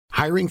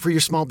Hiring for your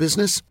small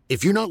business?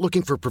 If you're not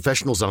looking for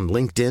professionals on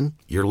LinkedIn,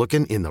 you're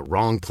looking in the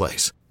wrong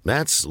place.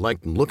 That's like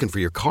looking for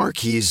your car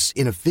keys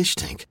in a fish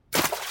tank.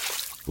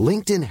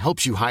 LinkedIn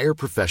helps you hire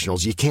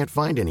professionals you can't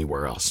find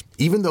anywhere else,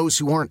 even those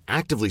who aren't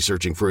actively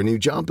searching for a new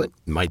job but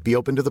might be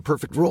open to the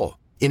perfect role.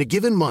 In a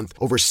given month,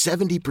 over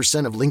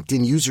 70% of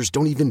LinkedIn users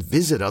don't even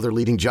visit other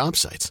leading job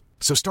sites.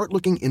 So start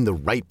looking in the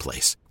right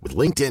place. With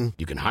LinkedIn,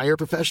 you can hire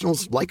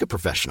professionals like a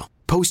professional.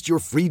 Post your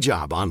free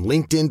job on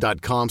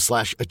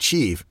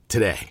linkedin.com/achieve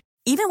today.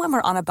 Even when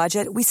we're on a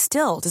budget, we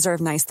still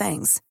deserve nice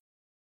things.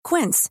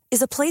 Quince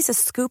is a place to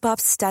scoop up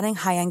stunning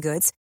high-end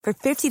goods for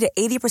 50 to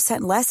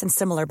 80% less than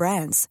similar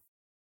brands.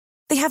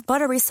 They have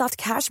buttery soft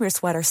cashmere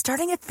sweaters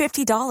starting at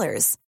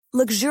 $50,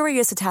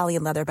 luxurious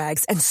Italian leather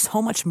bags, and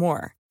so much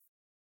more.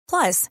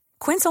 Plus,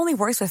 Quince only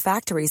works with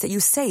factories that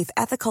use safe,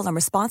 ethical, and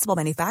responsible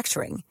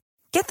manufacturing.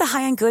 Get the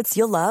high-end goods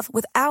you'll love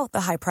without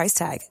the high price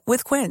tag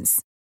with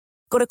Quince.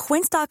 Go to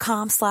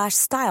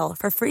quince.com/style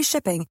for free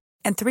shipping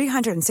and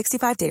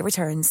 365-day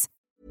returns.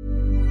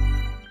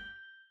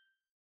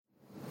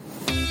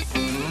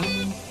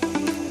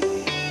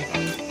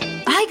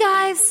 Hi,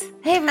 guys.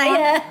 Hey,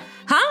 everyone.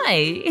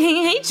 Hi.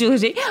 Hey,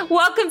 Georgie.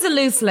 Welcome to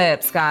Loose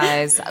Lips,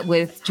 guys,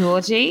 with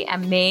Georgie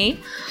and me,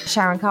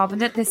 Sharon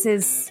Carpenter. This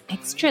is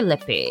extra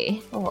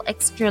lippy. Oh,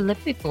 extra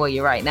lippy for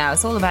you right now.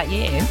 It's all about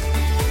you.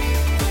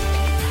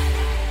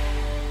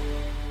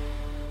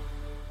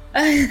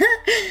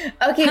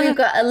 Okay, we've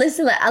got a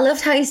listener. I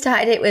loved how you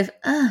started it with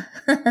Oh,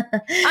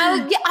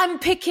 yeah, I'm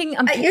picking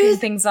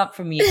things up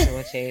from you,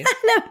 Georgie.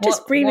 No,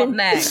 just breathing.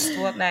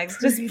 What next?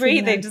 Just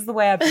breathing, just the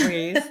way I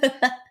breathe.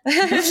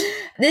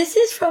 This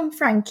is from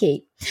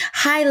Frankie.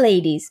 Hi,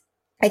 ladies.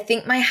 I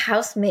think my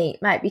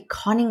housemate might be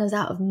conning us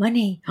out of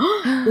money.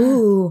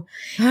 Ooh.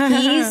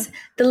 He's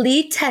the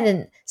lead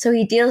tenant, so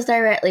he deals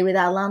directly with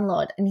our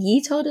landlord. And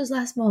he told us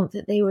last month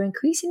that they were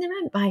increasing the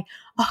rent by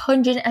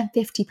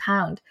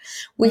 £150.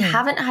 We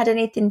haven't had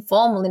anything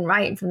formal in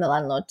writing from the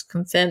landlord to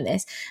confirm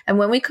this. And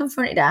when we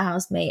confronted our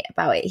housemate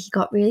about it, he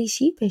got really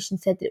sheepish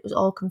and said that it was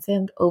all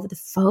confirmed over the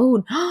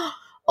phone.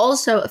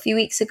 Also, a few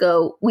weeks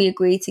ago, we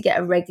agreed to get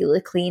a regular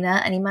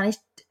cleaner, and he managed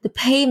the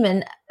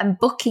payment and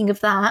booking of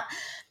that.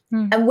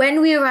 And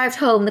when we arrived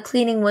home, the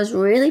cleaning was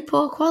really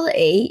poor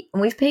quality,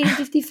 and we've paid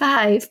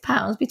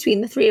 £55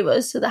 between the three of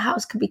us so the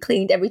house could be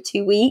cleaned every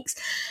 2 weeks.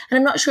 And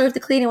I'm not sure if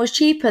the cleaner was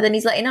cheaper than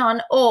he's letting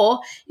on,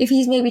 or if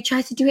he's maybe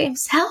tried to do it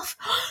himself.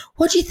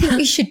 What do you think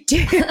we should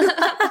do?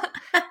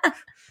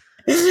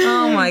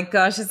 Oh my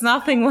gosh, it's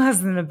nothing worse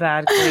than a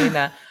bad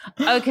cleaner.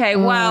 Okay,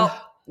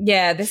 well,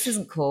 yeah, this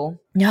isn't cool.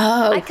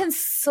 No. I can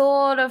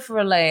sort of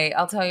relate.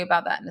 I'll tell you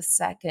about that in a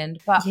second.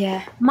 But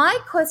yeah, my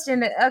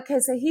question, okay,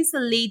 so he's the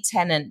lead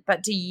tenant,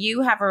 but do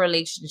you have a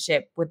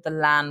relationship with the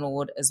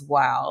landlord as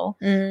well?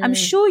 I'm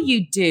sure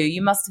you do.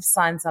 You must have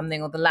signed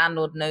something, or the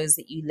landlord knows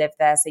that you live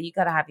there, so you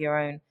got to have your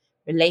own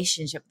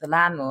relationship with the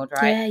landlord,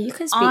 right? Yeah, you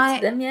can speak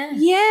to them,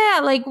 Yeah,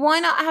 like why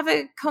not have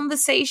a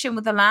conversation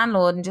with the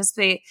landlord and just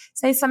say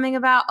something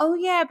about,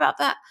 about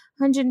that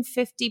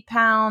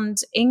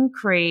 £150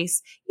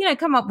 increase,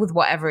 come up with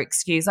whatever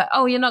excuse, like,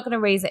 you're not going to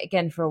raise it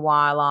again for a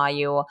while, are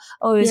you? Or,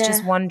 I was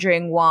just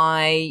wondering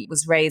why it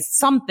was raised,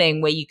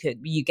 something where you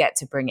get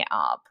to bring it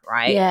up,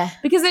 right? Yeah.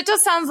 Because it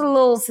just sounds a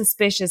little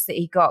suspicious that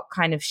he got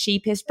kind of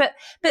sheepish. But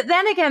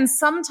then again,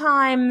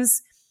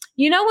 sometimes,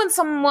 when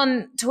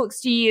someone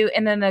talks to you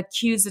in an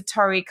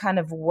accusatory kind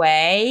of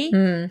way,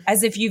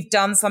 as if you've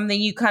done something,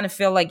 you kind of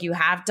feel like you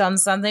have done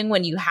something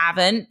when you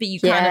haven't, but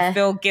you kind of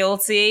feel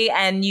guilty,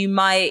 and you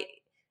might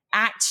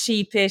act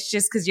sheepish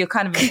just because you're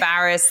kind of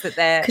embarrassed that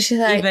they're because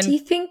you're like, do you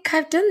think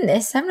I've done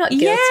this? I'm not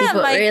guilty,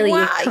 but like, really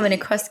you're coming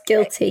across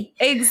guilty.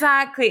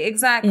 Exactly.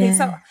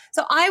 Yeah.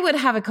 So I would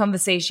have a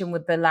conversation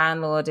with the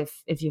landlord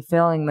if you're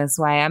feeling this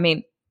way. I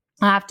mean,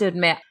 I have to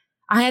admit,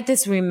 I had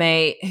this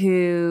roommate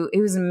he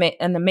was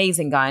an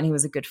amazing guy, and he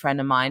was a good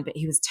friend of mine, but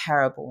he was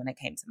terrible when it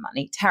came to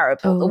money.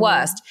 Terrible, the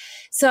worst.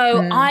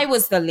 So I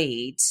was the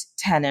lead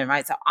tenant,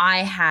 right? So I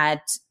had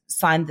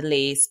signed the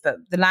lease, but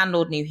the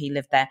landlord knew he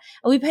lived there,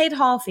 and we paid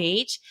half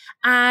each.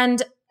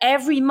 And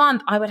every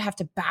month I would have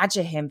to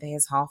badger him for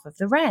his half of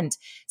the rent.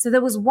 So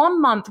there was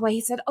one month where he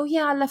said,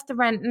 I left the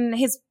rent, and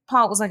his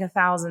part was like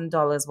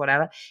 $1,000,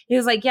 whatever. He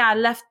was like, I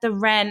left the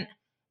rent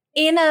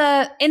in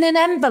an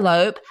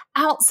envelope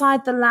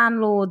outside the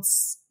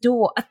landlord's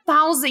door.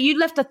 You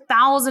left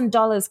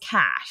 $1,000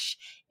 cash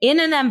in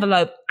an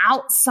envelope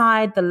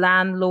outside the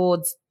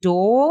landlord's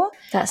door.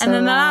 That's and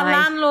then the lie.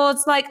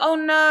 landlord's like, oh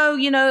no,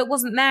 it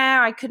wasn't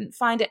there. I couldn't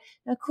find it.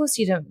 And of course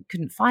you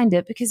couldn't find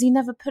it because he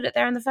never put it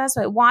there in the first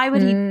place. Why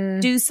would he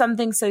do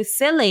something so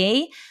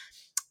silly?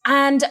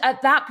 And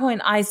at that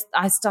point, I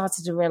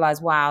started to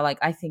realize, wow, like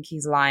I think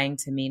he's lying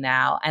to me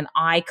now, and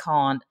I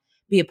can't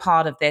be a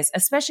part of this,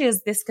 especially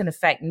as this can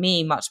affect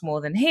me much more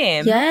than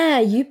him.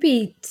 Yeah, you'd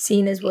be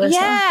seen as worse off.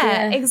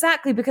 Yeah,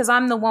 exactly, because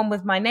I'm the one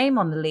with my name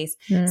on the lease.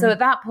 So at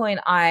that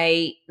point,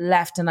 I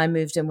left and I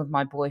moved in with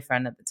my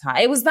boyfriend at the time.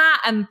 It was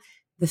that and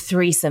the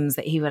threesomes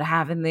that he would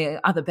have in the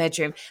other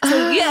bedroom.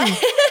 So yeah.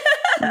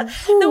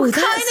 It was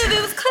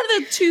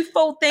kind of a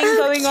twofold thing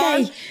going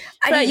on.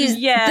 I use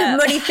the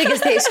money thing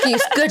as the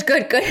excuse. Good. I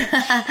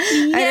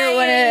don't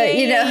want to,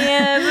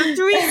 Yeah, the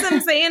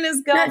threesome saying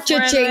his girlfriend. Not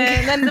judging.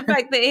 And then the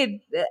fact that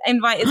he'd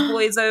invite his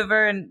boys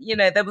over and,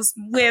 there was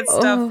weird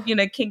stuff,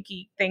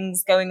 kinky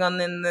things going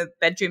on in the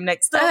bedroom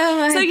next door.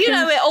 So,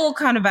 it all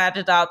kind of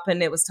added up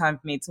and it was time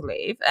for me to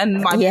leave.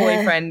 And my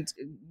boyfriend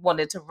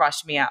wanted to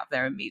rush me out of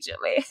there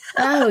immediately.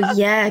 Oh,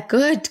 yeah.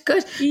 Good.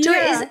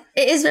 Yeah.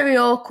 It is very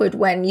awkward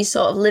when you're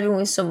sort of living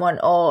with someone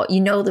or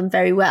you know them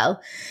very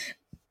well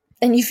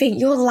and you think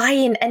you're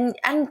lying.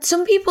 And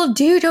some people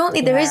do, don't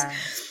they? There is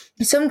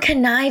some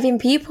conniving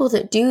people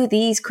that do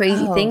these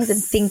crazy things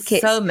and think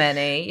it's so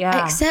many,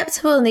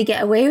 acceptable and they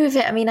get away with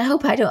it. I mean, I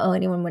hope I don't owe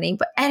anyone money.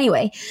 But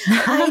anyway,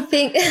 I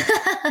think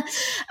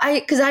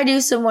because I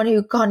knew someone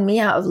who conned me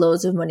out of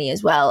loads of money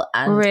as well.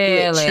 And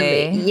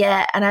really?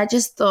 Yeah. And I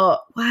just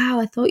thought, wow,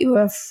 I thought you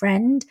were a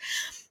friend.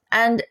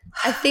 And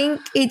I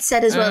think he'd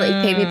said as well that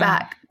he'd pay me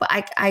back, but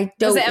I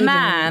don't. Was it a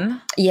man?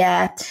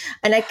 Yeah,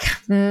 and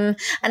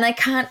I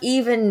can't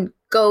even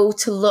go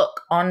to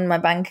look on my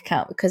bank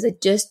account because I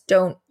just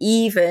don't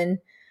even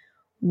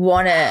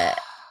want to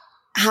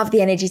have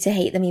the energy to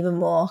hate them even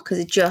more because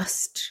it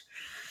just.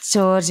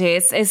 Georgie,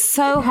 it's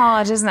so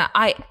hard, isn't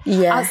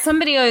it?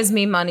 Somebody owes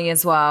me money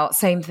as well,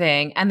 same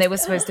thing, and they were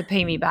supposed to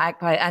pay me back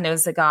and it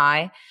was a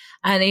guy,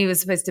 and he was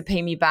supposed to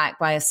pay me back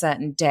by a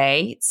certain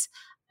date.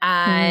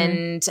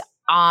 And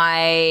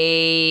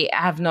I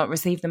have not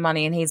received the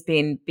money and he's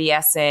been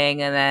BSing.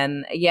 And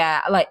then,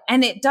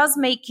 and it does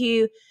make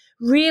you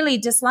really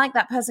dislike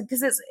that person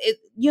because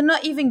you're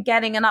not even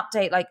getting an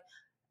update. Like,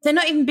 they're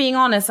not even being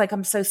honest. Like,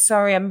 I'm so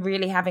sorry. I'm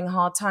really having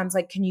hard times.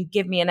 Like, can you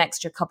give me an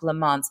extra couple of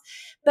months?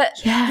 But,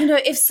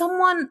 if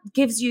someone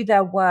gives you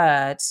their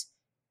word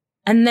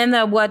and then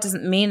their word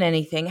doesn't mean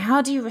anything,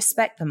 how do you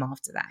respect them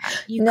after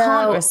that? You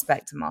can't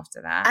respect them after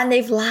that. And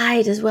they've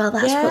lied as well.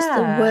 That's what's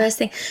the worst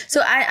thing.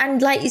 So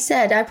and like you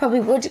said, I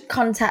probably would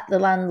contact the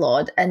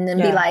landlord and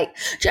then be like,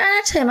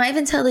 actually, I might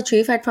even tell the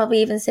truth. I'd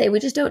probably even say, we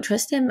just don't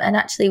trust him. And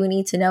actually, we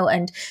need to know.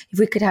 And if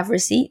we could have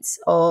receipts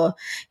or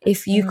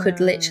if you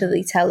could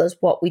literally tell us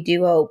what we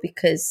do owe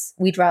because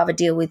we'd rather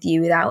deal with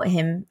you without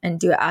him and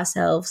do it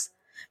ourselves.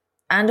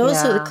 And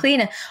also the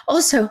cleaner.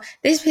 Also,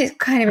 this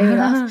kind of made me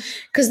laugh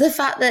because the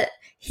fact that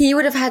he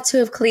would have had to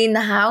have cleaned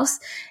the house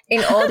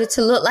in order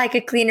to look like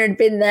a cleaner had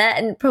been there,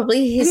 and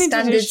probably his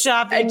standards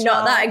are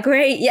not that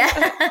great.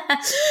 Yeah.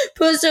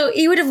 But so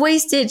he would have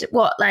wasted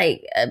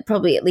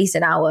probably at least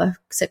an hour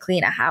to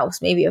clean a house,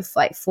 maybe of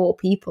like 4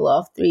 people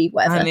or 3,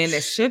 whatever. I mean,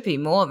 it should be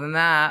more than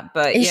that,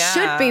 but it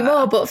should be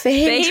more. But for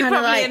him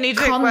trying to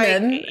con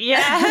them,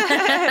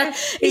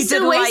 he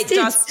still wasted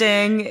light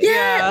dusting.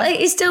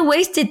 He still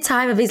wasted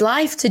time of his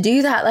life to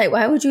do that. Like,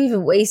 why would you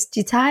even waste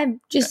your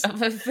time just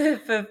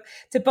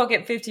to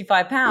pocket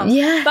 £55?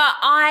 Yeah, but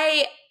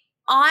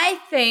I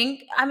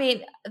think,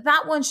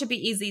 that one should be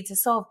easy to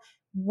solve.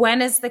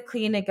 When is the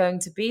cleaner going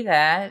to be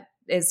there?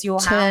 Is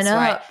your house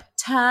right?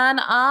 Turn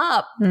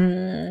up.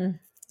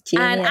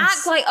 And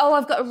act like,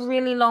 I've got a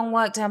really long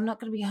work day. I'm not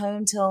going to be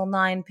home till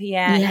 9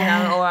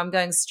 p.m. Or I'm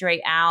going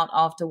straight out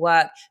after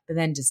work, but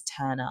then just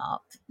turn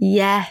up.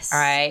 Yes. All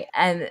right.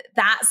 And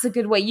that's a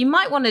good way. You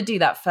might want to do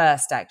that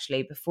first,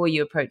 actually, before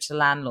you approach the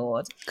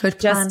landlord. Good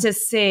plan. Just to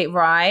see,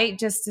 right?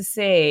 Just to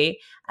see.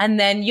 And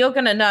then you're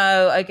going to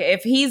know, okay,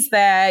 if he's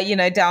there,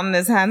 down on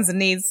his hands and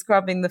knees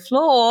scrubbing the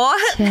floor.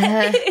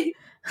 Yeah.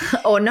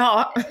 Or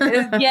not.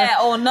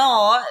 Or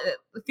not.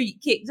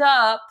 Feet kicked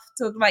up,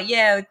 talking about,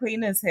 the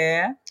cleaner's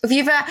here. If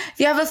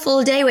you have a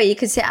full day where you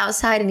can sit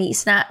outside and eat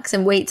snacks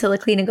and wait till the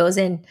cleaner goes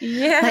in.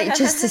 Yeah. Like,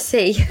 just to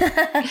see.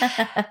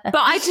 But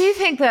I do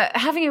think that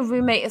having a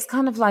roommate is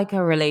kind of like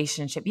a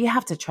relationship. You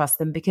have to trust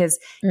them because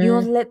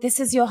this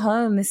is your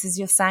home. This is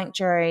your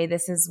sanctuary.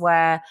 This is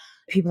where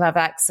people have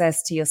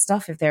access to your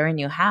stuff if they're in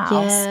your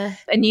house. Yeah.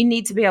 And you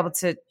need to be able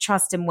to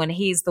trust him when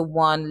he's the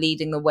one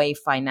leading the way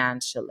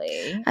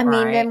financially. I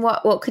mean, then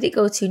what could it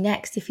go to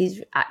next if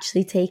he's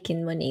actually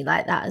taking money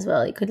like that as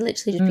well? It could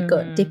literally just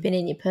be dipping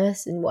in your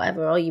purse and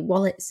whatever, or your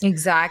wallets.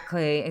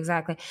 Exactly.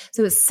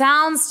 So it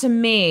sounds to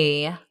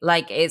me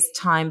like it's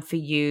time for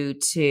you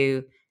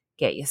to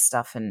get your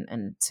stuff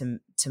and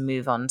to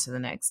move on to the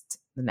next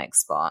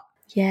spot.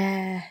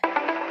 Yeah.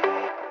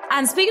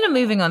 And speaking of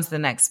moving on to the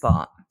next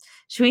spot,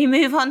 should we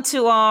move on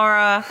to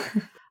our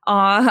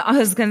I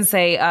was going to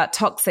say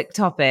toxic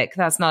topic.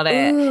 That's not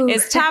it. Ooh.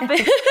 It's taboo.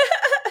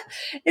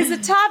 It's a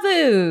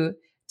taboo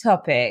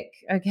topic,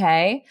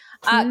 okay?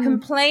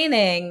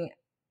 Complaining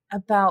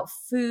about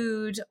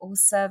food or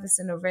service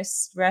in a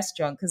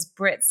restaurant because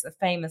Brits are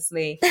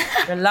famously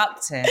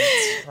reluctant,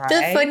 right?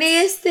 The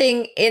funniest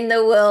thing in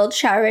the world,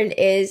 Sharon,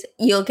 is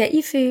you'll get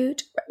your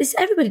food.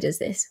 Everybody does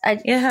this.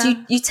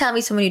 You tell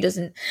me someone who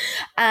doesn't,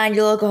 and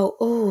you'll all go,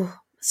 oh,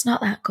 it's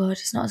not that good.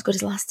 It's not as good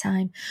as last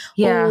time.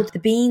 Yeah. Oh, the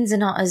beans are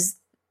not as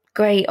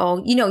great.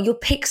 Or, you'll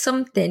pick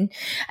something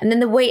and then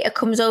the waiter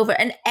comes over,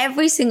 and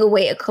every single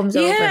waiter comes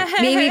over,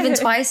 maybe even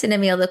twice in a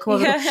meal, they'll come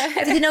over,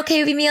 everything okay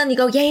with your meal? And you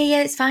go,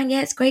 yeah, it's fine.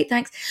 Yeah, it's great.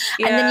 Thanks.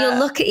 And then you'll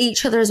look at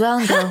each other as well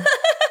and go,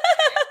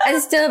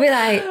 and still be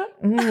like,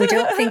 we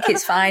don't think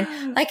it's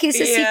fine. Like it's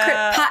a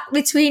secret pact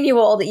between you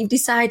all that you've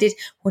decided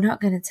we're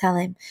not going to tell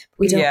him.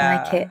 We don't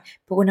like it,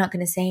 but we're not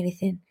going to say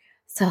anything.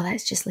 So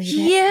let's just leave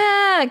it.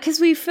 Yeah,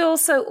 because we feel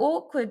so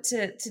awkward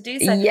to do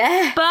so.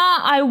 Yeah. But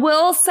I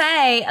will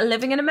say,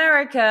 living in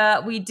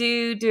America, we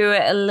do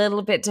it a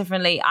little bit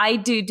differently. I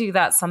do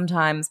that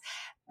sometimes.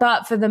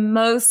 But for the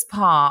most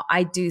part,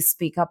 I do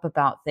speak up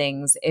about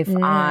things if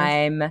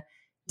I'm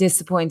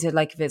disappointed,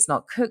 like if it's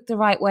not cooked the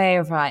right way,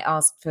 or if I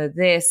asked for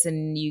this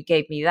and you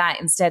gave me that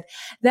instead.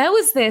 There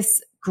was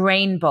this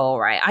grain bowl,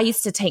 right? I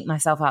used to take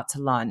myself out to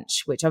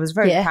lunch, which I was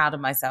very proud of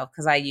myself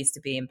because I used to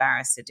be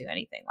embarrassed to do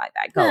anything like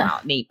that. Go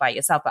out and eat by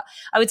yourself. But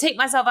I would take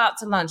myself out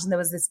to lunch and there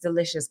was this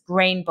delicious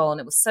grain bowl and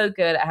it was so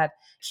good. It had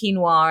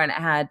quinoa and it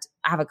had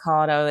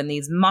avocado and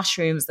these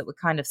mushrooms that were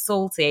kind of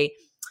salty.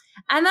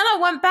 And then I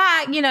went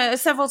back,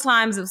 several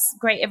times. It was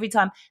great every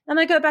time. Then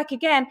I go back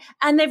again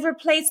and they've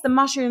replaced the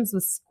mushrooms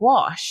with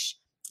squash.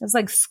 It was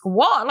like,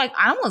 squash? Like,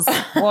 I don't want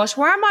squash.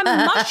 Where are my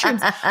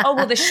mushrooms? Oh,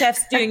 well, the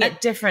chef's doing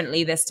it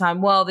differently this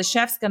time. Well, the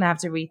chef's going to have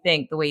to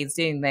rethink the way he's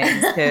doing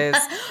things because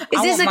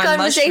Is this a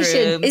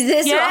conversation? Is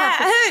this what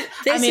happened?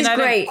 This is great.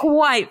 I don't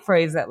quite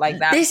phrase it like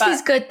that. This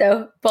is good,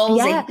 though. Ballsy.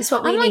 Yeah. It's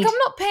what we need. I'm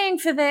not paying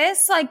for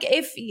this.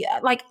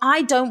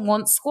 I don't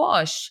want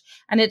squash.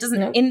 And it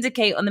doesn't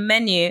indicate on the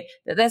menu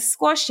that there's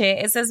squash here.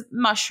 It says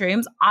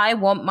mushrooms. I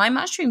want my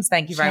mushrooms.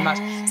 Thank you very much.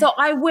 So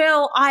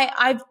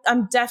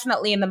I'm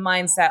definitely in the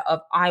mindset of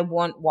I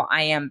want what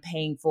I am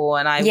paying for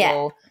and I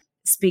will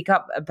speak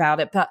up about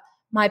it. But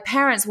my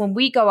parents, when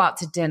we go out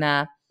to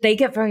dinner, they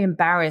get very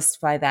embarrassed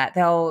by that.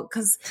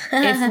 Because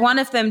if one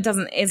of them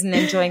isn't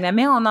enjoying their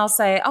meal and they'll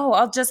say, oh,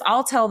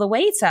 I'll tell the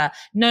waiter.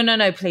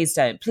 No, please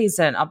don't.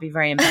 I'll be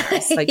very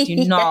embarrassed. Like, do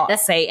not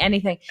say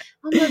anything.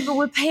 I'm like, but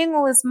we're paying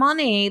all this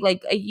money.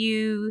 Like,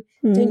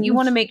 don't you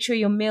want to make sure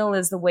your meal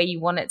is the way you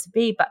want it to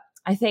be? But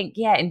I think,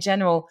 in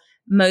general,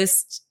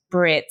 most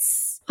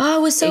Brits. Oh,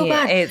 it was so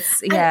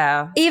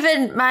bad.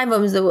 Even my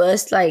mum's the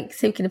worst, like,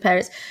 thinking of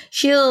parents.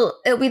 It'll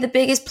be the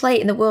biggest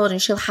plate in the world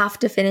and she'll have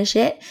to finish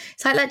it.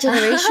 It's like that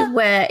generation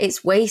where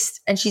it's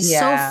waste and she's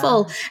so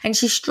full and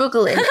she's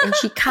struggling and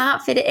she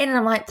can't fit it in. And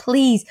I'm like,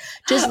 please,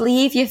 just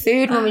leave your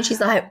food, mum. And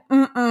she's like,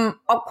 I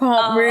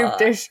can't move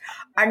this.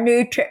 I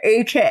need to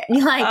eat it. And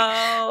you're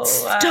like,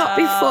 stop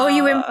before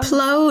you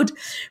implode.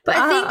 But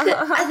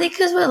I think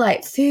because we're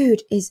like,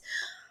 food is...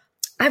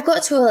 I've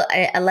got to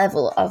a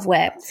level of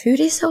where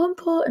food is so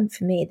important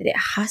for me that it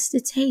has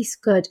to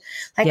taste good.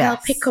 Like I'll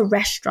pick a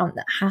restaurant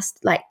that has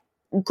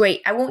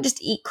great. I won't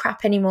just eat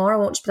crap anymore. I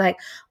won't just be like,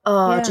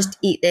 I'll just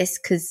eat this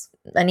because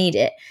I need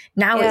it.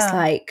 Now it's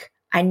like,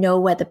 I know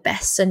where the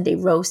best Sunday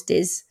roast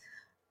is.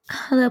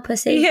 Hello,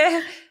 pussy.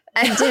 Yeah.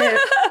 And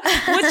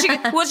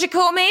what'd you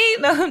call me?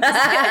 No, I'm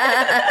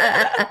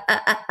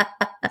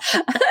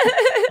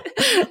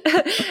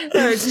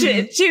just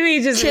kidding.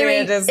 Chewy just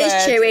Chewy. It's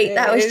Chewy.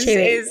 That was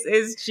Chewy.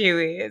 It's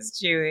Chewy.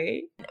 It's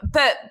Chewy.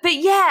 But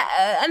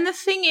and the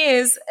thing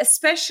is,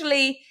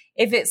 especially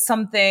if it's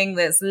something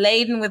that's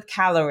laden with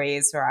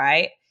calories,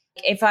 right?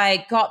 If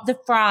I got the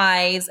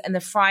fries and the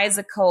fries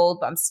are cold,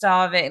 but I'm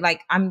starving,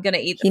 like I'm gonna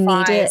eat the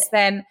fries,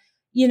 then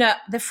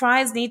the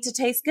fries need to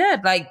taste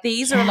good. Like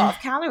these are a lot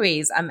of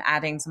calories I'm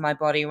adding to my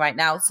body right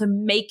now. So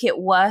make it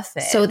worth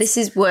it. So this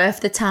is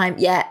worth the time.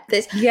 Yeah.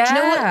 Do you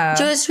know what?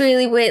 Just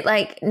really weird.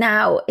 Like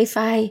now, if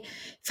I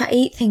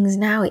eat things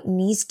now, it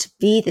needs to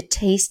be the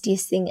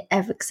tastiest thing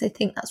ever. Because I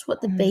think that's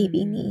what the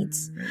baby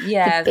needs.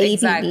 Yeah,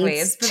 exactly.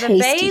 It's for the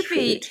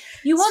baby. Food.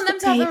 You want them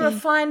to have a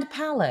refined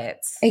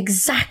palate.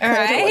 Exactly. Right?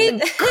 I don't want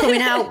them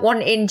coming out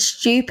wanting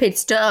stupid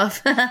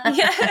stuff.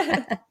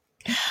 Yeah.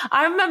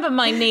 I remember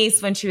my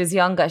niece when she was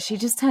younger, she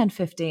just turned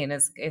 15.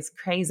 It's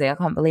crazy. I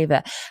can't believe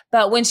it.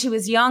 But when she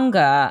was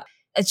younger,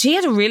 she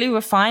had a really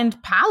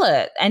refined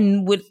palate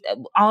and would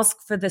ask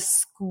for the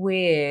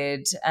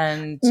squid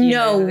and the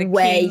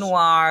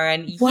quinoa.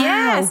 And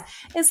yes,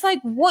 it's like,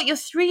 what? You're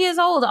 3 years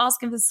old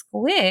asking for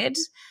squid?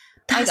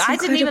 I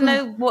didn't even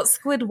know what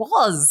squid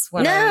was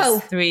when I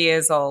was 3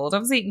 years old. I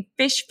was eating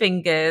fish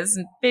fingers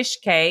and fish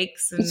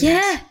cakes. And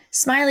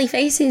smiley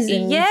faces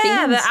and the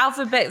things.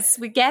 alphabet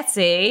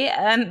spaghetti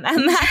and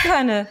that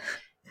kind of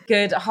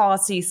good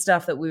hearty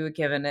stuff that we were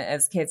given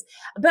as kids.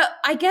 But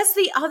I guess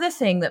the other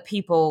thing that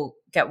people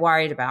get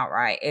worried about,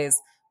 right, is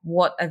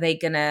what are they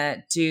going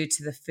to do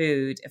to the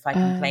food if I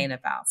complain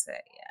about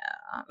it?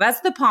 Yeah.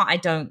 That's the part I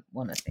don't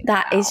want to think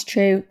about. That is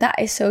true. That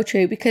is so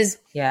true because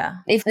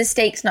if the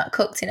steak's not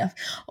cooked enough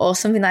or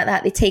something like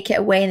that, they take it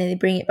away and then they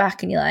bring it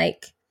back and you're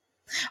like,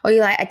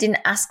 I didn't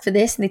ask for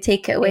this, and they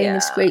take it away and they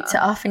scraped it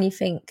off and you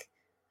think,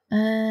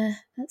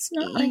 that's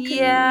not like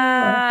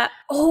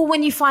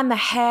when you find the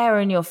hair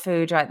in your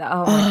food, right?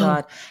 Oh my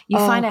God. You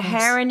find a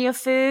hair in your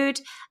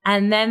food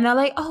and then they're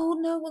like, oh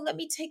no, well, let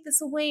me take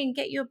this away and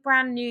get you a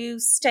brand new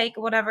steak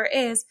or whatever it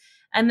is.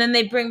 And then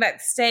they bring back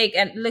the steak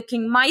and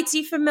looking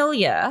mighty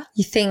familiar.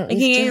 You think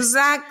looking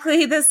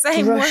exactly the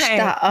same way.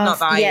 That off. Not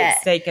that I eat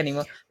steak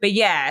anymore. But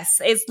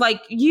yes, it's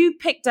like you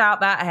picked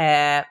out that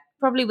hair,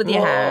 probably with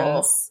your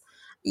hands.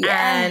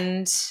 Yeah.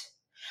 And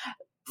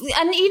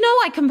And you know,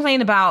 I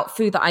complain about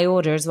food that I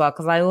order as well,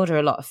 because I order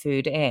a lot of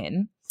food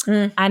in.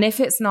 And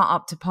if it's not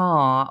up to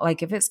par,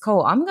 like if it's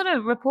cold, I'm going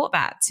to report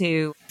that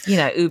to,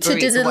 Uber Eats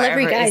or whatever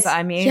it is that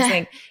I'm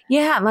using.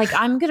 Yeah, like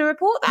I'm going to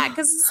report that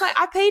because it's like,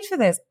 I paid for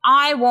this.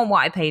 I want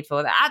what I paid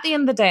for. At the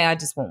end of the day, I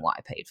just want what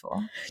I paid for.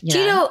 Do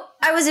you know,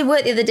 I was in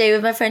work the other day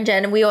with my friend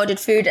Jen and we ordered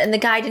food and the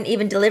guy didn't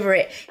even deliver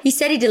it. He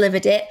said he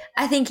delivered it.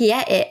 I think he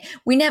ate it.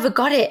 We never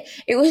got it.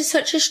 It was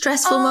such a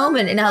stressful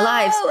moment in our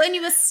lives. Oh, and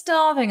you were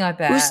starving, I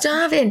bet. We were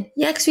starving.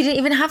 Yeah, because we didn't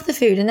even have the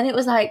food. And then it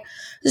was like,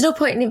 there's no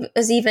point in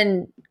us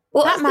even...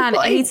 That man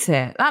ate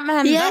it. That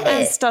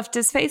man stuffed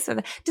his face with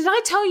it. Did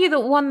I tell you that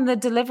one of the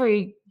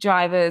delivery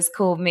drivers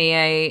called me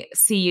a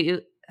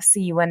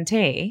CUNT?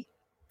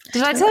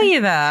 Did I tell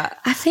you that?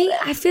 I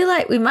feel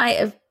like we might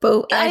have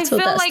both. I feel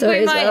like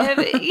we might have.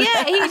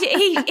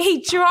 Yeah,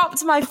 he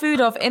dropped my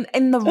food off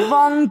in the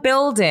wrong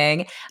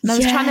building, and I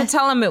was trying to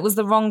tell him it was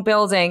the wrong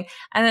building,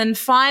 and then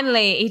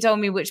finally he told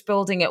me which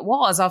building it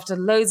was after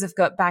loads of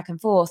got back and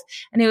forth,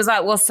 and he was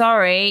like, "Well,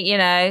 sorry,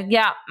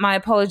 my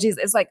apologies."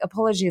 It's like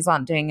apologies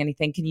aren't doing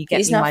anything. Can you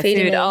get me my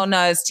food? Oh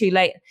no, it's too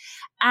late.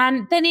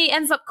 And then he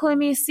ends up calling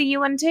me a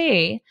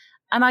CUNT.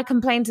 And I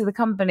complained to the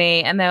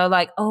company and they were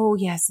like, oh,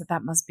 yes,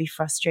 that must be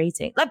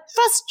frustrating. Like,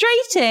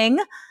 frustrating?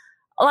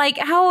 Like,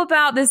 how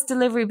about this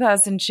delivery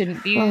person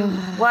shouldn't be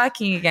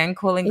working again,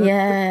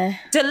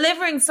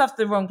 delivering stuff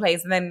to the wrong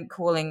place and then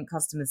calling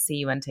customers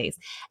CUNTs.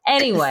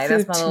 Anyway,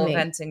 that's my little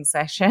venting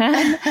session.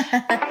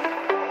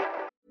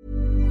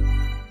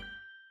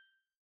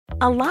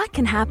 A lot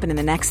can happen in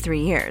the next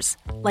 3 years.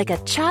 Like a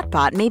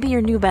chatbot may be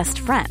your new best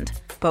friend.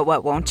 But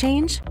what won't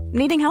change?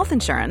 Needing health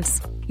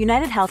insurance.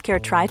 United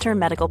Healthcare Tri-Term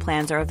Medical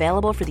Plans are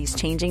available for these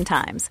changing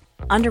times.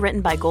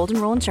 Underwritten by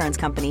Golden Rule Insurance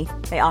Company,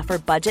 they offer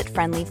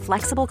budget-friendly,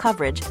 flexible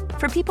coverage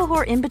for people who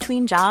are in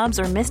between jobs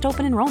or missed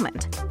open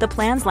enrollment. The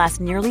plans last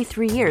nearly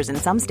 3 years in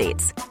some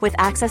states, with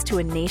access to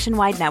a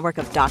nationwide network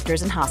of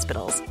doctors and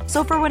hospitals.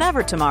 So for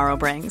whatever tomorrow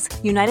brings,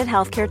 United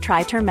Healthcare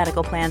Tri-Term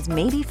Medical Plans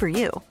may be for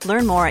you.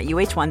 Learn more at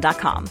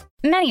uh1.com.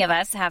 Many of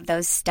us have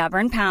those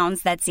stubborn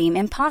pounds that seem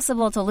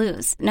impossible to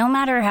lose, no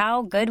matter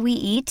how good we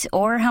eat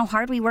or how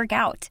hard we work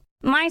out.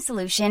 My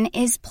solution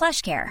is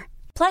PlushCare.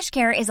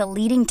 PlushCare is a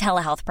leading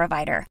telehealth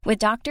provider with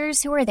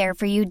doctors who are there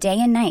for you day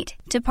and night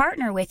to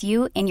partner with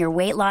you in your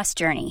weight loss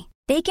journey.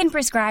 They can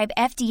prescribe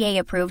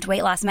FDA-approved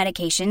weight loss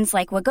medications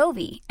like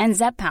Wegovy and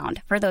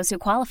Zepbound for those who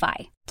qualify.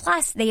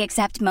 Plus, they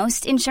accept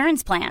most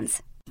insurance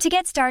plans. To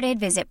get started,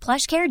 visit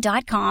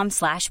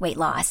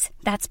plushcare.com/weightloss.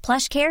 That's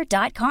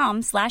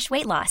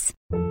plushcare.com/weightloss.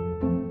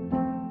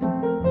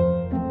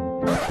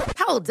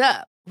 Hold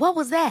up. What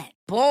was that?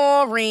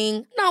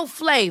 Boring. No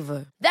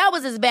flavor. That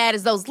was as bad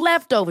as those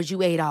leftovers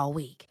you ate all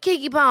week.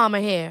 Keke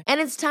Palmer here.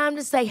 And it's time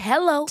to say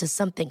hello to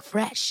something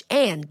fresh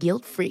and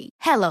guilt-free.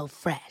 Hello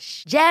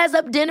Fresh. Jazz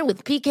up dinner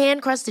with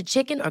pecan-crusted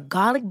chicken or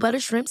garlic butter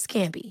shrimp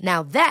scampi.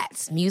 Now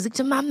that's music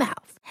to my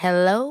mouth.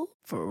 Hello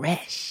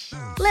Fresh.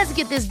 Let's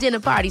get this dinner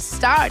party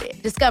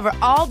started. Discover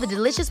all the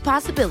delicious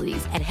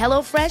possibilities at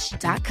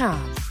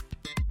HelloFresh.com.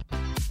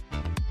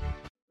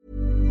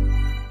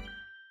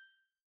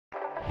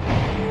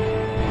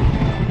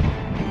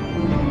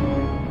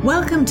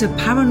 Welcome to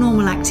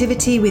Paranormal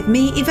Activity with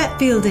me, Yvette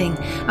Fielding,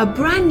 a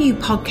brand new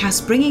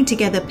podcast bringing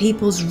together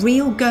people's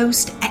real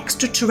ghost,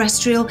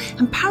 extraterrestrial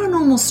and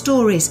paranormal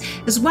stories,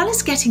 as well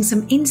as getting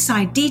some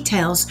inside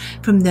details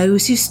from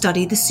those who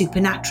study the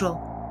supernatural.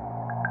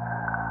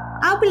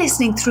 I'll be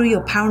listening through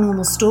your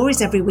paranormal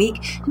stories every week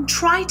and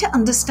try to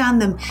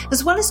understand them,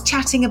 as well as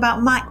chatting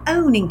about my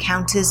own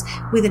encounters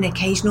with an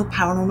occasional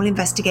paranormal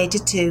investigator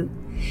too.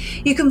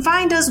 You can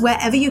find us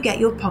wherever you get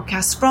your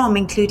podcasts from,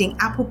 including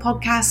Apple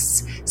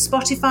Podcasts,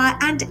 Spotify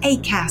and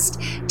Acast.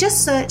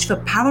 Just search for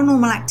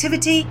Paranormal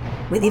Activity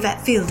with Yvette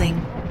Fielding.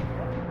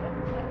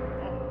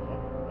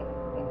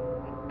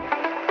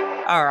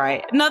 All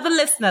right. Another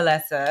listener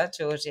letter,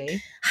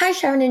 Georgie. Hi,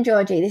 Sharon and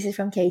Georgie. This is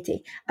from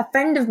Katie. A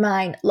friend of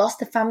mine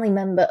lost a family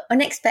member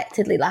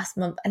unexpectedly last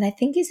month, and I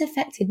think it's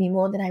affected me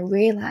more than I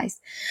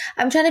realised.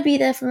 I'm trying to be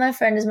there for my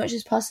friend as much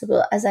as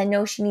possible, as I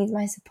know she needs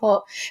my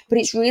support, but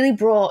it's really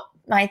brought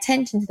my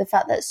attention to the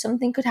fact that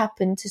something could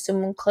happen to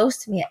someone close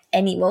to me at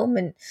any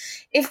moment.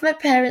 If my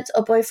parents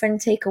or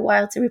boyfriend take a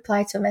while to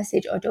reply to a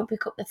message or don't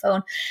pick up the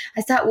phone,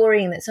 I start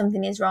worrying that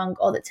something is wrong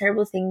or that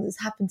terrible things has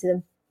happened to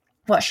them.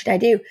 What should I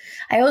do?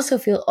 I also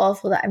feel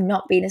awful that I'm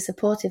not being as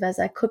supportive as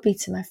I could be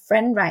to my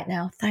friend right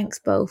now. Thanks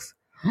both.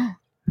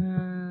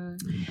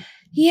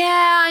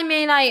 Yeah, I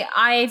mean,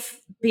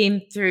 I've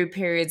been through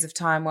periods of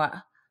time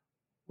where,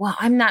 well,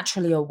 I'm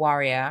naturally a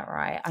worrier,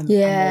 right? I'm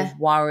a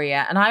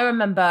worrier. And I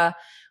remember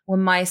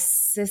when my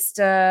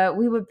sister,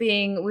 we were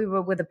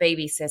with a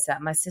babysitter.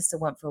 My sister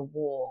went for a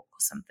walk or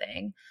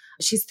something.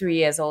 She's 3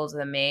 years older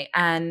than me.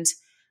 And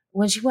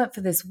when she went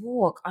for this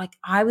walk,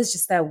 I was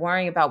just there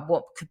worrying about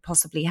what could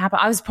possibly happen.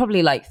 I was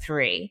probably like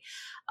 3.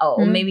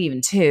 or maybe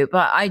even 2,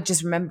 but I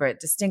just remember it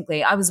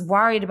distinctly. I was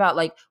worried about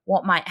like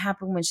what might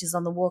happen when she's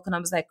on the walk, and I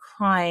was like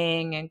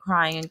crying and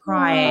crying and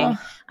crying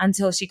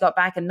until she got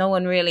back, and no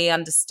one really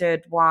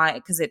understood why,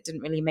 because it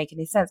didn't really make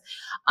any sense.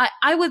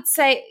 I would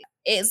say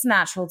it's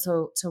natural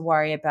to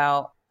worry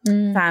about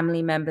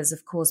family members,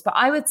 of course, but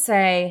I would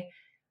say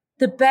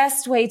the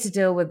best way to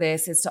deal with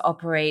this is to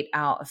operate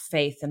out of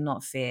faith and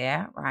not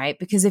fear, right?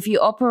 Because if you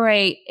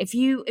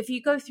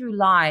go through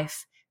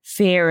life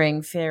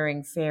fearing,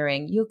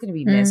 you're going to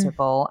be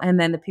miserable. And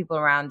then the people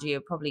around you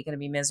are probably going to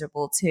be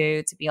miserable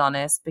too, to be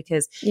honest,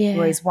 because you're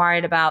always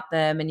worried about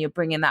them and you're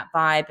bringing that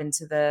vibe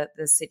into the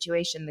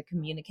situation, the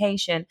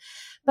communication.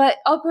 But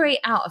operate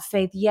out of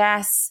faith.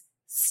 Yes,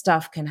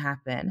 stuff can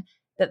happen.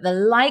 But the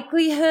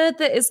likelihood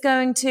that it's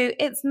going to,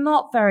 it's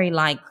not very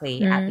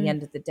likely at the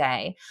end of the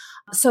day.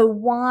 So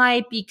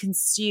why be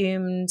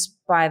consumed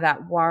by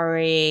that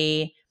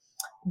worry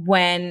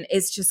when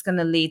it's just going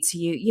to lead to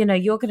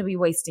you're going to be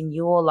wasting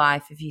your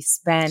life if you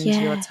spend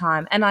your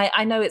time. And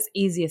I know it's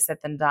easier said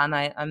than done.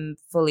 I'm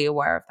fully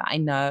aware of that. I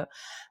know.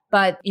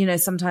 But,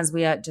 sometimes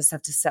we just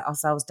have to set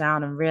ourselves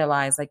down and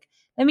realize, like,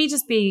 let me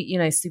just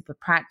be, super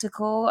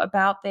practical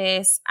about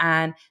this.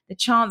 And the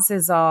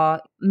chances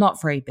are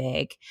not very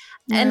big.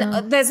 No.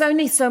 And there's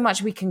only so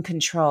much we can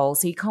control.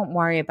 So you can't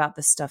worry about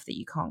the stuff that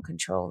you can't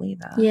control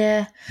either.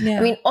 Yeah. I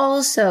mean,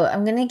 also,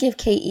 I'm going to give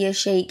Katie a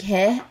shake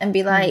here and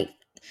be like,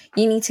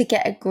 you need to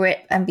get a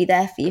grip and be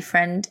there for your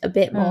friend a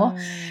bit more,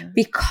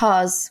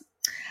 because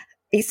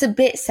it's a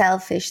bit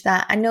selfish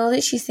that I know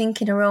that she's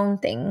thinking her own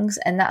things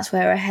and that's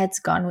where her head's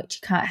gone, which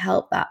you can't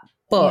help that.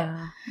 But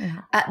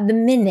at the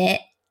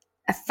minute,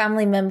 a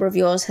family member of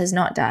yours has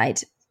not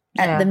died.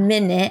 At the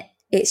minute,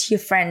 it's your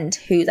friend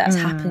who that's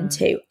happened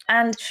to.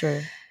 And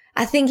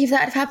I think if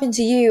that had happened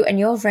to you and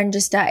your friend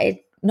just started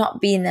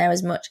not being there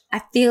as much,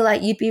 I feel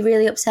like you'd be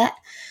really upset.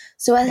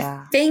 So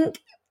I think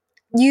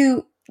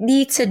you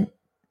need to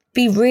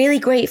be really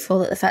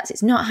grateful at the fact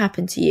it's not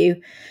happened to you,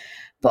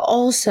 but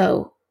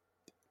also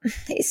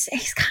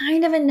it's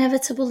kind of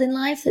inevitable in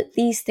life that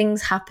these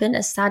things happen,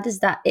 as sad as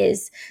that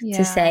is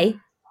to say.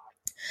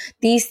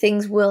 These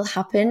things will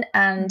happen.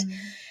 And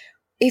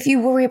if you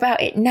worry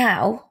about it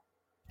now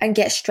and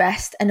get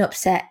stressed and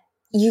upset,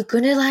 you're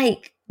going to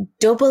like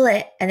double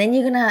it. And then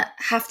you're going to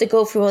have to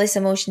go through all these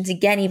emotions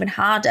again, even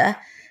harder,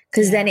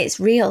 because then it's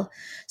real.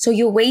 So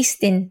you're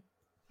wasting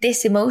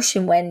this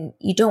emotion when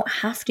you don't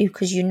have to,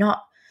 because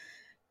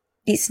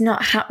it's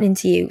not happening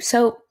to you.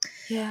 So,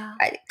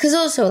 because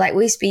also like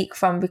we speak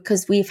from,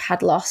 because we've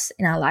had loss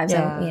in our lives,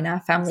 haven't we? And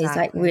our family is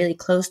like really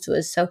close to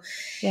us. So,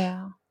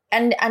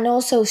 And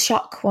also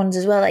shock ones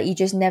as well. Like you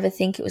just never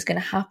think it was going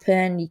to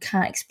happen. You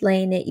can't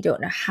explain it. You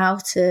don't know how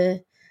to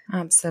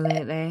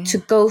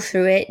to go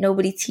through it.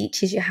 Nobody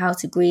teaches you how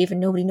to grieve, and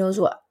nobody knows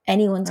what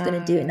anyone's going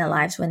to do in their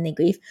lives when they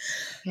grieve.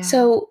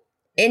 So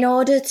in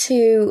order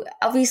to,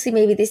 obviously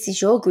maybe this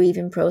is your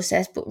grieving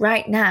process, but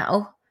right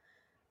now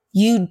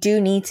you do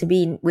need to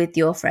be with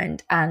your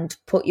friend and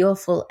put your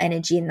full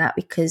energy in that,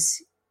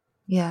 because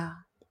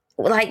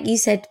like you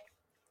said,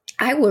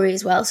 I worry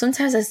as well.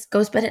 Sometimes I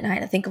go to bed at night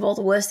and I think of all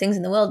the worst things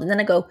in the world, and then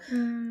I go,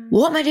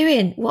 what am I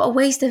doing? What a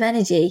waste of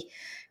energy.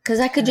 Because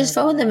I could just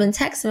phone them and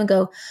text them and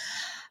go,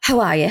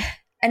 how are you?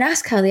 And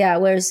ask how they are,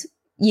 whereas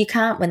you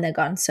can't when they're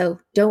gone. So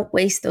don't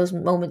waste those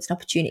moments and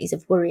opportunities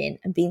of worrying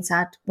and being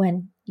sad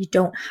when you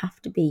don't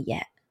have to be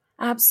yet.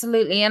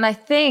 Absolutely. And I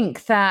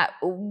think that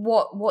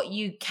what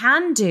you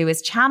can do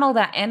is channel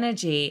that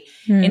energy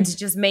into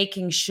just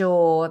making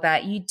sure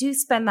that you do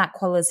spend that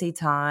quality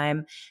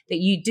time, that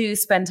you do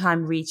spend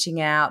time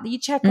reaching out, that you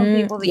check on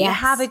people, that you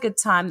have a good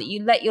time, that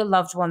you let your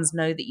loved ones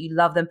know that you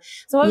love them.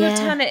 So I would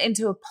turn it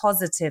into a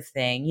positive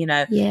thing,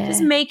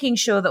 just making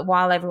sure that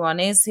while everyone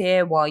is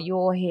here, while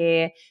you're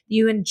here,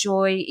 you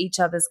enjoy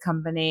each other's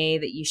company,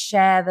 that you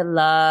share the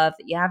love,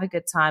 that you have a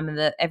good time, and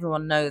that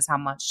everyone knows how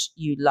much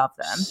you love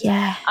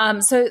them.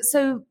 So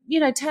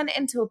turn it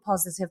into a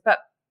positive. But,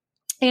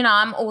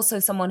 I'm also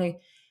someone who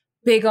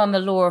big on the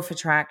law of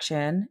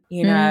attraction.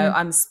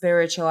 I'm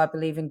spiritual. I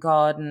believe in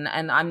God,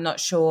 and I'm not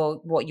sure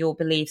what your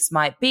beliefs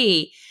might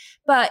be.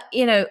 But,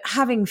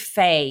 having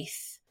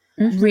faith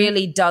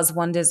really does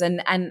wonders,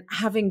 and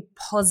having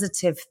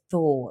positive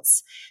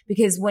thoughts,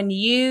 because when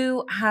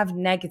you have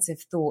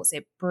negative thoughts,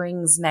 it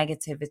brings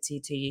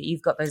negativity to you.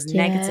 You've got those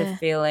negative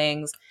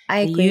feelings.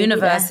 The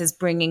universe is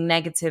bringing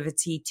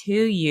negativity to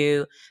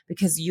you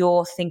because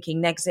you're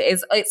thinking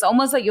negative. It's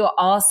almost like you're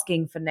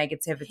asking for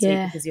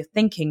negativity because you're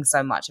thinking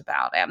so much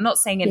about it. I'm not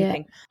saying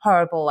anything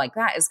horrible like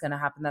that is going to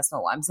happen. That's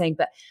not what I'm saying.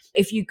 But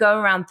if you go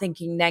around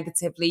thinking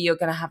negatively, you're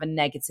going to have a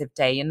negative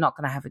day. You're not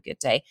going to have a good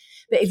day.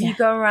 But if you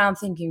go around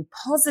thinking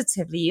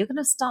positively, you're going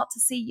to start to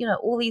see,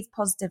 all these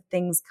positive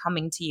things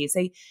coming to you.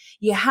 So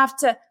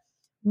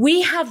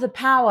we have the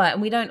power,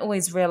 and we don't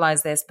always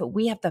realize this, but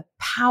we have the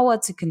power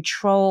to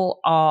control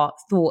our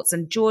thoughts.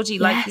 And Georgie,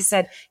 like you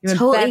said, you're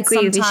in bed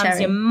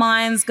sometimes, your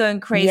mind's going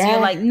crazy. You're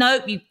like,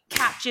 nope, you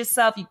catch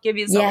yourself, you give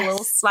yourself a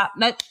little slap.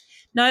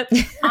 Nope,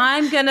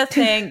 I'm going to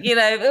think,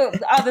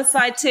 other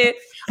side too.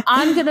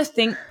 I'm going to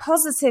think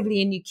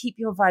positively, and you keep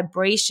your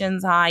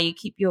vibrations high, you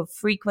keep your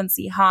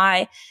frequency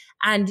high,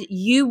 and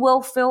you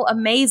will feel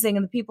amazing.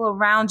 And the people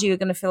around you are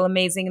going to feel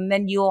amazing. And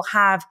then you'll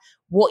have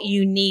what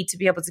you need to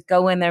be able to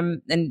go in there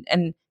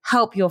and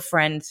help your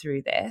friend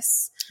through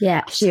this.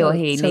 Yeah. She or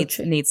he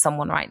needs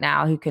someone right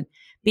now who can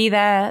be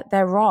their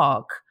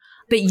rock.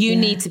 But you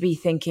need to be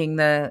thinking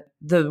the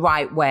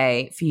right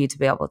way for you to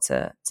be able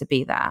to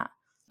be that.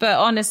 But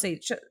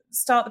honestly,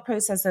 start the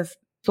process of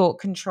thought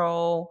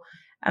control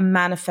and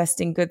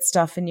manifesting good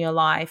stuff in your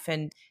life.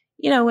 And,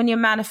 you know, when you're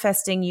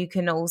manifesting, you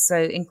can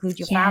also include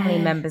your family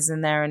members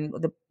in there and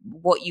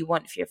what you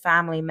want for your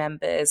family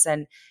members.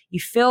 And you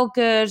feel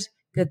good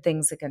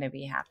things are going to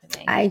be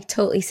happening. I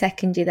totally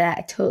second you there.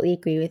 I totally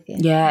agree with you.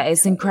 Yeah,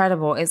 it's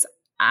incredible. It's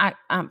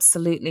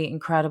absolutely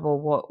incredible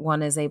what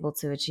one is able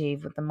to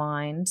achieve with the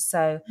mind.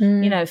 So,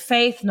 you know,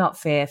 faith, not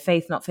fear.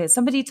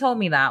 Somebody told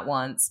me that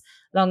once,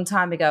 a long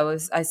time ago.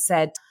 I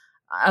said,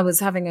 I was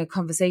having a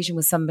conversation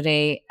with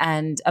somebody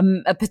and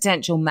a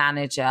potential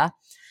manager,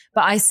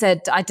 but I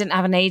said I didn't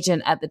have an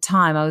agent at the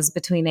time. I was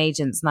between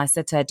agents, and I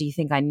said to her, do you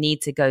think I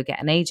need to go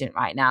get an agent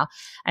right now?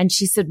 And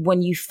she said,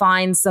 when you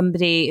find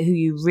somebody who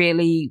you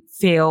really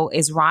feel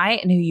is right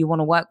and who you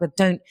want to work with,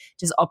 don't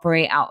just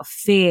operate out of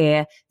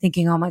fear,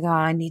 thinking, oh my God,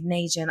 I need an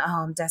agent.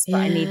 Oh, I'm desperate.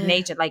 I need an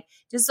agent. Like,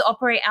 just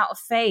operate out of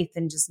faith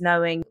and just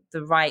knowing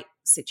the right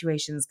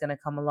situation is going to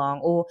come along.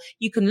 Or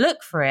you can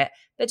look for it,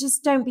 but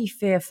just don't be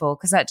fearful,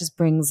 because that just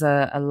brings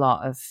a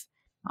lot of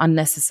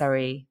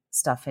unnecessary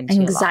stuff into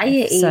anxiety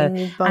your life. So in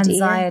your body,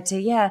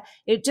 anxiety,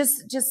 it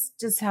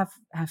just have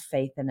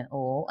faith in it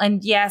all.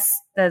 And yes,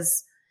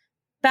 there's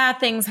bad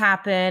things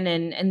happen,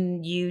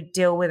 and you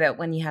deal with it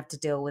when you have to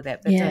deal with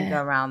it, but don't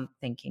go around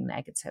thinking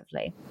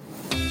negatively.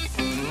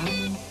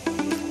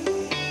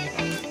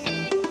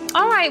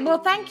 All right. Well,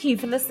 thank you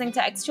for listening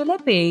to Extra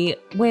Lippy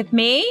with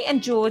me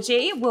and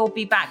Georgie. We'll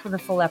be back with a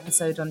full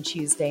episode on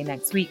Tuesday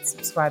next week.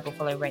 Subscribe or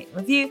follow, rate, and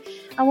review.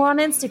 And we're on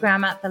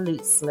Instagram at the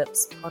Loose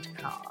Lips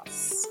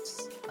Podcast.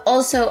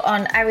 Also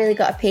on I Really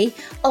Gotta Pee.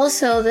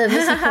 Also the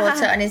Missy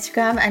Porter on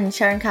Instagram, and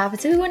Sharon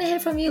Carpenter. We want to hear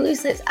from you.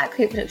 Looselips at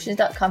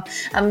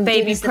createproductions.com.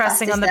 Baby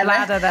pressing on the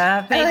bladder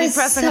there. Baby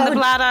pressing on the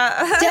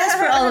bladder.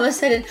 Desperate all of a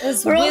sudden.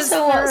 We're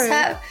also on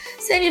WhatsApp.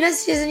 Send your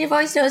messages and your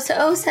voice notes to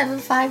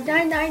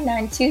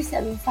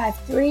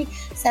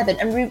 07599927537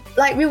 and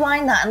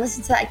rewind that and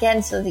listen to that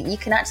again so that you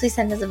can actually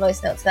send us a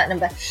voice note to that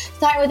number.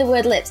 Starting with the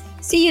word lips.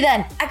 See you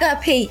then. I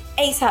gotta pee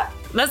ASAP.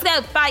 Let's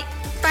go. Bye.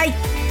 Bye.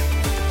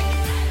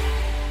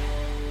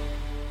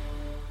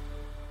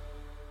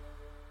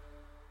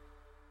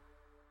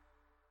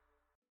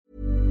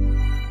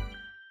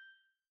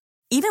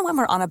 Even when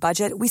we're on a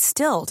budget, we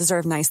still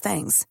deserve nice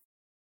things.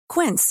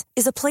 Quince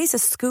is a place to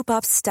scoop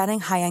up stunning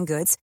high-end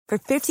goods for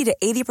 50 to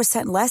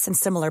 80% less than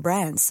similar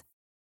brands.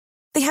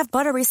 They have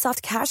buttery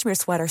soft cashmere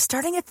sweaters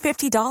starting at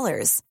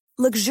 $50,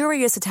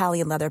 luxurious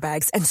Italian leather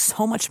bags, and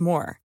so much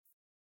more.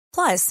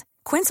 Plus,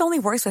 Quince only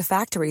works with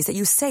factories that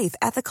use safe,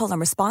 ethical, and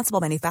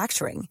responsible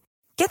manufacturing.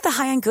 Get the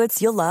high-end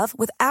goods you'll love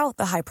without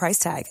the high price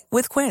tag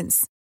with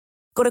Quince.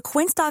 Go to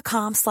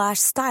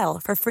quince.com/style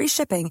for free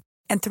shipping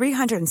and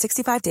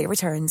 365-day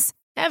returns.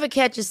 Ever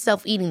catch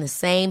yourself eating the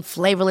same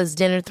flavorless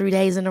dinner 3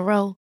 days in a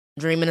row?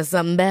 Dreaming of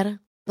something better?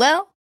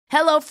 Well,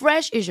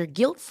 HelloFresh is your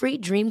guilt-free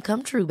dream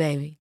come true,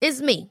 baby. It's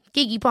me,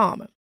 Keke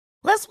Palmer.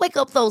 Let's wake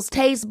up those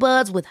taste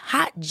buds with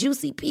hot,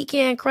 juicy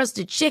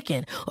pecan-crusted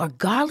chicken or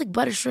garlic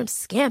butter shrimp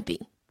scampi.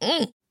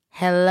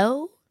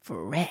 Hello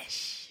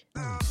Fresh.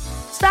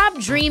 Stop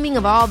dreaming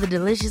of all the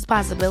delicious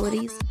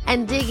possibilities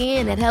and dig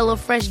in at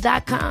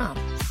HelloFresh.com.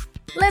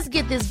 Let's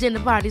get this dinner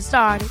party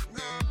started.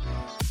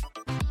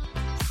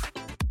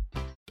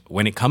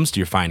 When it comes to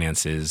your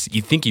finances,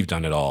 you think you've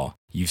done it all.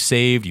 You've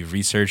saved, you've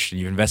researched, and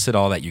you've invested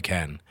all that you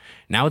can.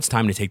 Now it's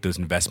time to take those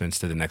investments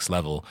to the next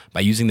level by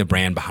using the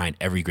brand behind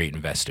every great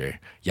investor,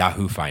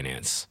 Yahoo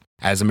Finance.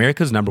 As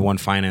America's #1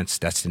 finance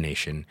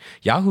destination,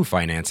 Yahoo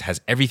Finance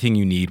has everything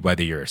you need,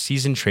 whether you're a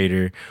seasoned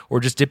trader or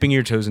just dipping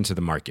your toes into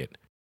the market.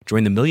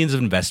 Join the millions of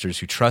investors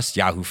who trust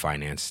Yahoo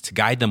Finance to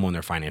guide them on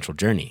their financial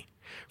journey.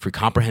 For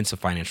comprehensive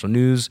financial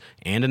news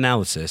and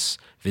analysis,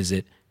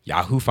 visit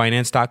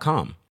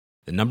yahoofinance.com.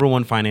 The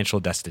 #1 financial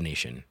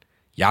destination,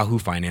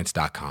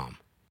 yahoofinance.com.